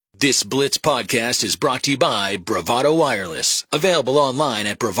This Blitz podcast is brought to you by Bravado Wireless. Available online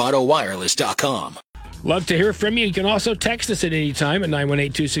at bravadowireless.com. Love to hear from you. You can also text us at any time at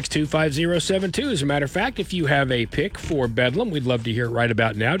 918-262-5072. As a matter of fact, if you have a pick for Bedlam, we'd love to hear it right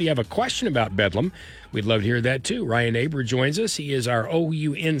about now. Do you have a question about Bedlam? We'd love to hear that too. Ryan Aber joins us. He is our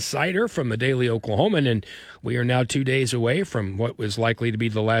OU insider from the Daily Oklahoman, and we are now 2 days away from what was likely to be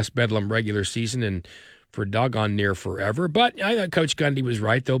the last Bedlam regular season and for doggone near forever. But I thought Coach Gundy was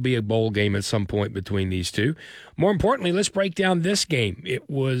right. There'll be a bowl game at some point between these two. More importantly, let's break down this game. It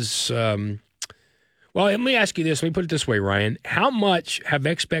was... Well, let me ask you this. Let me put it this way, Ryan. How much have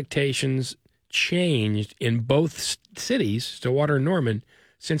expectations changed in both cities, Stillwater and Norman,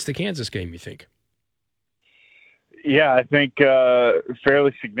 since the Kansas game, you think? Yeah, I think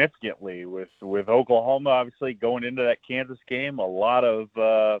fairly significantly with Oklahoma, obviously, going into that Kansas game, a lot of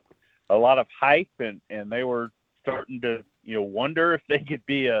hype, and they were starting to, wonder if they could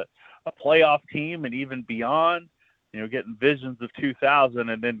be a playoff team and even beyond, getting visions of 2000,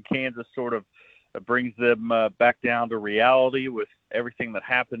 and then Kansas sort of brings them back down to reality with everything that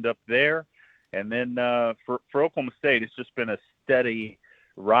happened up there. And then for Oklahoma State, it's just been a steady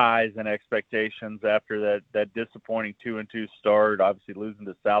rise in expectations after that disappointing 2-2 start, obviously losing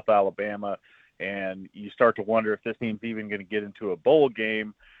to South Alabama. And you start to wonder if this team's even going to get into a bowl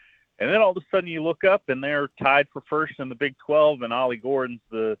game. And then all of a sudden you look up and they're tied for first in the Big 12, and Ollie Gordon's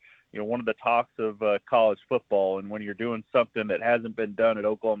one of the talks of college football. And when you're doing something that hasn't been done at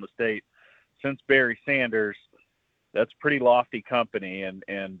Oklahoma State since Barry Sanders, that's pretty lofty company, and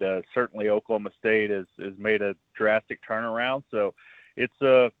certainly Oklahoma State has made a drastic turnaround. So it's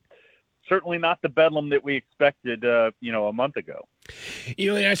certainly not the Bedlam that we expected, a month ago.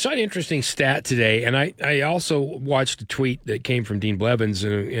 I saw an interesting stat today, and I also watched a tweet that came from Dean Blevins,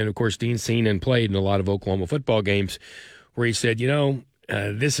 and of course Dean's seen and played in a lot of Oklahoma football games, where he said,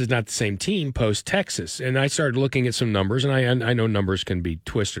 this is not the same team post-Texas. And I started looking at some numbers, and I know numbers can be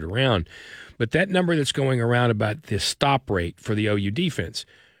twisted around. But that number that's going around about the stop rate for the OU defense,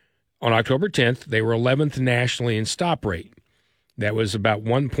 on October 10th, they were 11th nationally in stop rate. That was about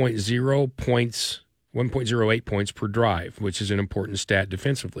 1.08 points per drive, which is an important stat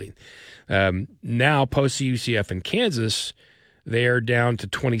defensively. Now, post-UCF and Kansas, they are down to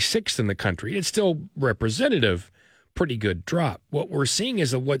 26th in the country. It's still representative. Pretty good drop. What we're seeing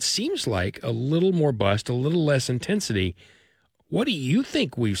is what seems like a little more bust, a little less intensity. What do you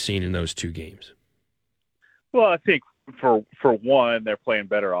think we've seen in those two games? Well, I think for one, they're playing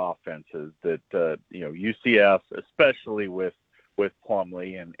better offenses. That UCF, especially with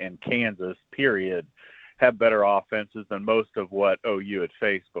Plumlee and Kansas, period, have better offenses than most of what OU had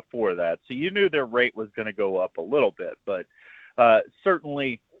faced before that. So you knew their rate was going to go up a little bit, but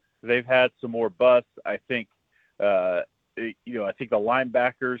certainly they've had some more busts. I think. I think the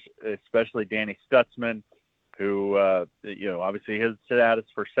linebackers, especially Danny Stutzman, who, obviously his status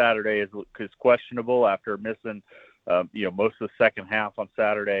for Saturday is questionable after missing, most of the second half on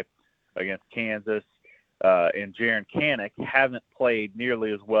Saturday against Kansas, and Jaron Kanik haven't played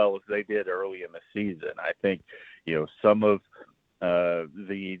nearly as well as they did early in the season. I think, some of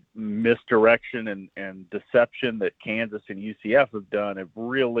the misdirection and deception that Kansas and UCF have done have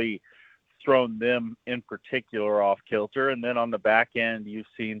really thrown them in particular off kilter. And then on the back end, you've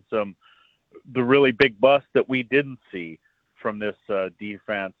seen the really big bust that we didn't see from this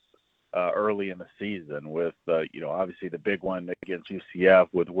defense early in the season with, obviously the big one against UCF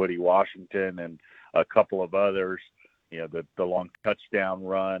with Woody Washington and a couple of others, the long touchdown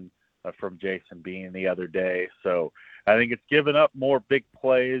run from Jason Bean the other day. So I think it's given up more big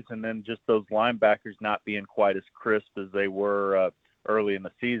plays, and then just those linebackers not being quite as crisp as they were early in the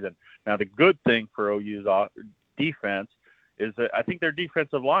season. Now, the good thing for OU's defense is that I think their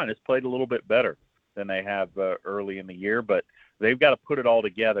defensive line has played a little bit better than they have early in the year, but they've got to put it all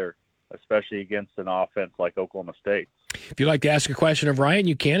together, especially against an offense like Oklahoma State. If you'd like to ask a question of Ryan,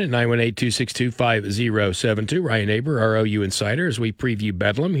 you can at 918-262-5072. Ryan Aber, our OU insider, as we preview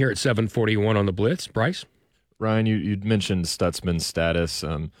Bedlam here at 7:41 on the Blitz. Bryce? Ryan, you'd mentioned Stutzman's status.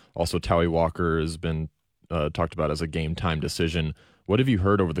 Also, Towie Walker has been talked about as a game-time decision. What have you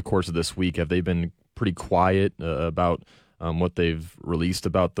heard over the course of this week? Have they been pretty quiet about what they've released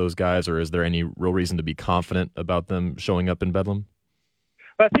about those guys, or is there any real reason to be confident about them showing up in Bedlam?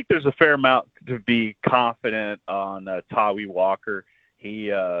 I think there's a fair amount to be confident on Towie Walker. He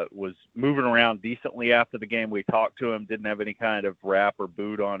was moving around decently after the game. We talked to him, didn't have any kind of wrap or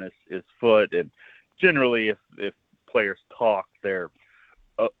boot on his foot. And generally, if players talk, they're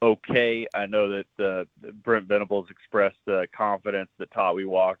okay. I know that Brent Venables expressed confidence that Towie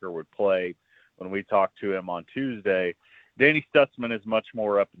Walker would play when we talked to him on Tuesday. Danny Stutzman is much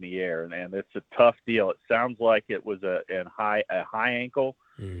more up in the air, and it's a tough deal. It sounds like it was a high ankle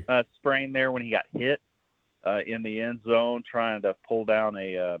sprain there when he got hit in the end zone trying to pull down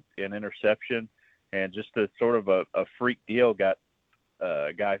an interception, and just a sort of a freak deal got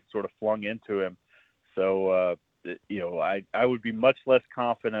a guy sort of flung into him. So I would be much less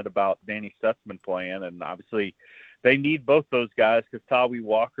confident about Danny Stutzman playing, and obviously they need both those guys because Tawee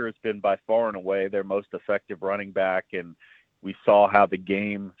Walker has been by far and away their most effective running back, and we saw how the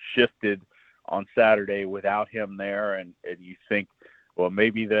game shifted on Saturday without him there, and you think, well,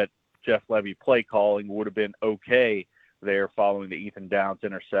 maybe that Jeff Levy play calling would have been okay there following the Ethan Downs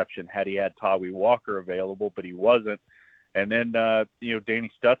interception had he had Tawee Walker available, but he wasn't. And then,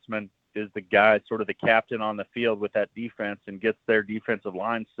 Danny Stutzman is the guy, sort of the captain on the field with that defense and gets their defensive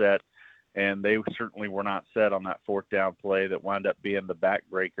line set. And they certainly were not set on that fourth down play that wound up being the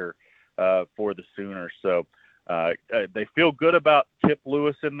backbreaker for the Sooners. So they feel good about Kip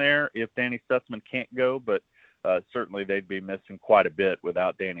Lewis in there if Danny Stutzman can't go, but certainly they'd be missing quite a bit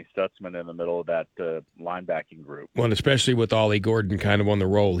without Danny Stutzman in the middle of that linebacking group. Well, and especially with Ollie Gordon kind of on the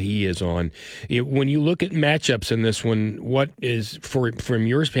role he is on. When you look at matchups in this one, what is, from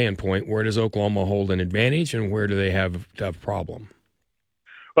your standpoint, where does Oklahoma hold an advantage and where do they have a problem?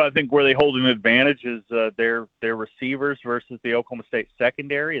 Well, I think where they hold an advantage is their receivers versus the Oklahoma State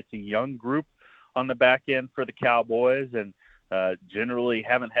secondary. It's a young group on the back end for the Cowboys, and generally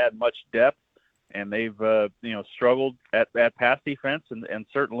haven't had much depth. And they've struggled at pass defense, and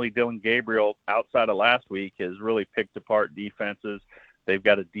certainly Dylan Gabriel, outside of last week, has really picked apart defenses. They've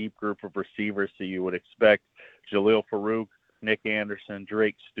got a deep group of receivers, so you would expect Jaleel Farouk, Nick Anderson,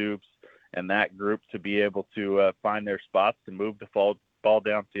 Drake Stoops, and that group to be able to find their spots to move the ball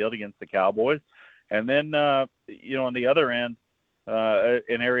downfield against the Cowboys. And then, on the other end,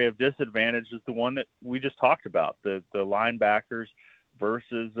 an area of disadvantage is the one that we just talked about, the linebackers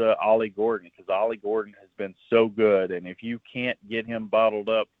versus Ollie Gordon, because Ollie Gordon has been so good, and if you can't get him bottled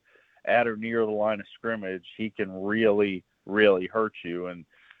up at or near the line of scrimmage, he can really, really hurt you. And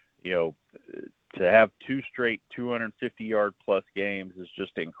to have two straight 250-yard plus games is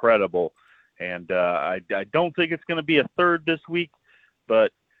just incredible. And I don't think it's going to be a third this week,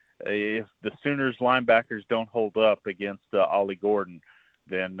 but if the Sooners linebackers don't hold up against Ollie Gordon,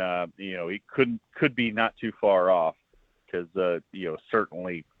 then he could be not too far off. Because,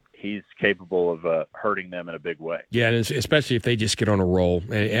 certainly he's capable of hurting them in a big way. Yeah, and especially if they just get on a roll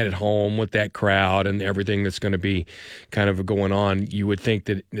and at home with that crowd and everything that's going to be kind of going on, you would think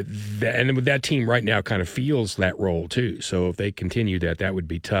that and with that team right now kind of feels that role too. So if they continue that would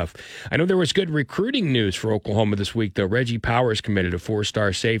be tough. I know there was good recruiting news for Oklahoma this week, though. Reggie Powers committed, a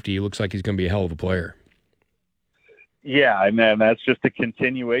 4-star safety. He looks like he's going to be a hell of a player. Yeah, and then that's just a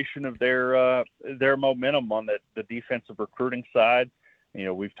continuation of their momentum on the defensive recruiting side.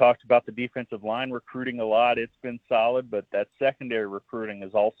 We've talked about the defensive line recruiting a lot. It's been solid, but that secondary recruiting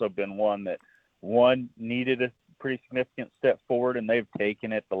has also been one that needed a pretty significant step forward, and they've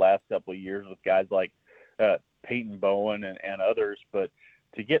taken it the last couple of years with guys like Peyton Bowen and others. But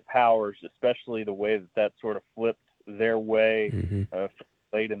to get Powers, especially the way that sort of flipped their way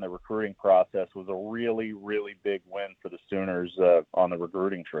late in the recruiting process, was a really, really big win for the Sooners on the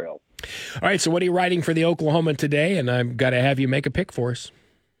recruiting trail. All right, so what are you writing for the Oklahoman today? And I've got to have you make a pick for us.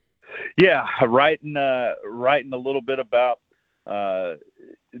 Yeah, writing a little bit about the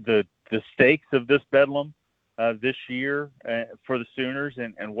stakes of this Bedlam this year for the Sooners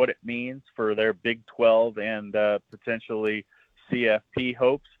and what it means for their Big 12 and potentially CFP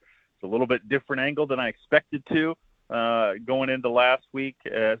hopes. It's a little bit different angle than I expected to. Going into last week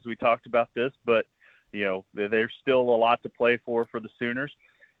as we talked about this, but there's still a lot to play for the Sooners.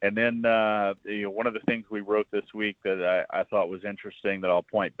 And then one of the things we wrote this week that I thought was interesting that I'll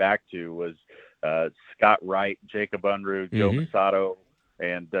point back to was Scott Wright, Jacob Unruh, Joe Masato,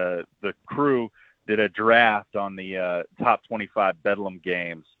 and the crew did a draft on the top 25 Bedlam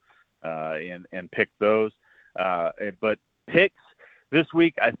games and picked those. But picks this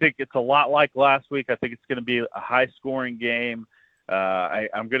week, I think it's a lot like last week. I think it's going to be a high-scoring game.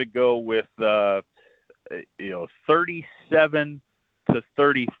 I'm going to go with 37-34.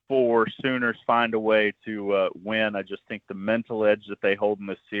 Sooners find a way to win. I just think the mental edge that they hold in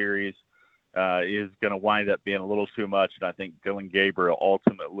this series is going to wind up being a little too much, and I think Dylan Gabriel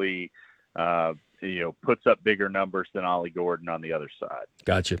ultimately puts up bigger numbers than Ollie Gordon on the other side.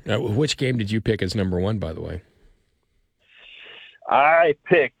 Gotcha. Now, which game did you pick as number one, by the way? I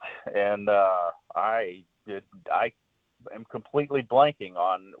picked, and I am completely blanking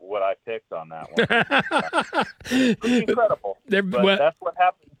on what I picked on that one. Pretty incredible. But that's what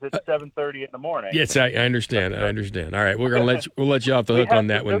happens at 7:30 in the morning. Yes, I understand. I understand. All right, we'll let you off the hook on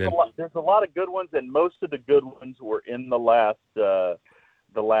that one then. There's a lot of good ones, and most of the good ones were in the last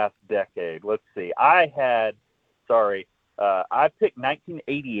decade. Let's see. I picked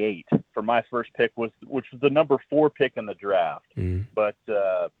 1988 for my first pick, which was the number 4 pick in the draft. Mm. But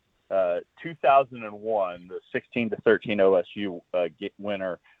 2001, the 16-13 OSU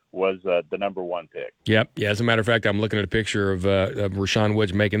winner, was the number 1 pick. Yep. Yeah. As a matter of fact, I'm looking at a picture of Rashawn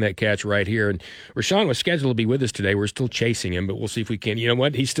Woods making that catch right here. And Rashawn was scheduled to be with us today. We're still chasing him, but we'll see if we can. You know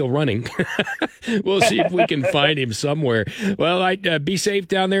what? He's still running. We'll see if we can find him somewhere. Well, be safe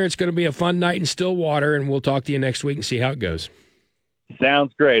down there. It's going to be a fun night in Stillwater, and we'll talk to you next week and see how it goes.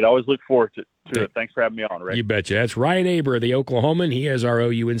 Sounds great. Always look forward to it. Thanks for having me on, Rick. You betcha. That's Ryan Aber of The Oklahoman. He is our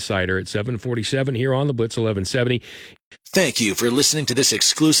OU Insider at 7:47 here on the Blitz 1170. Thank you for listening to this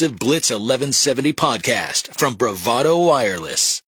exclusive Blitz 1170 podcast from Bravado Wireless.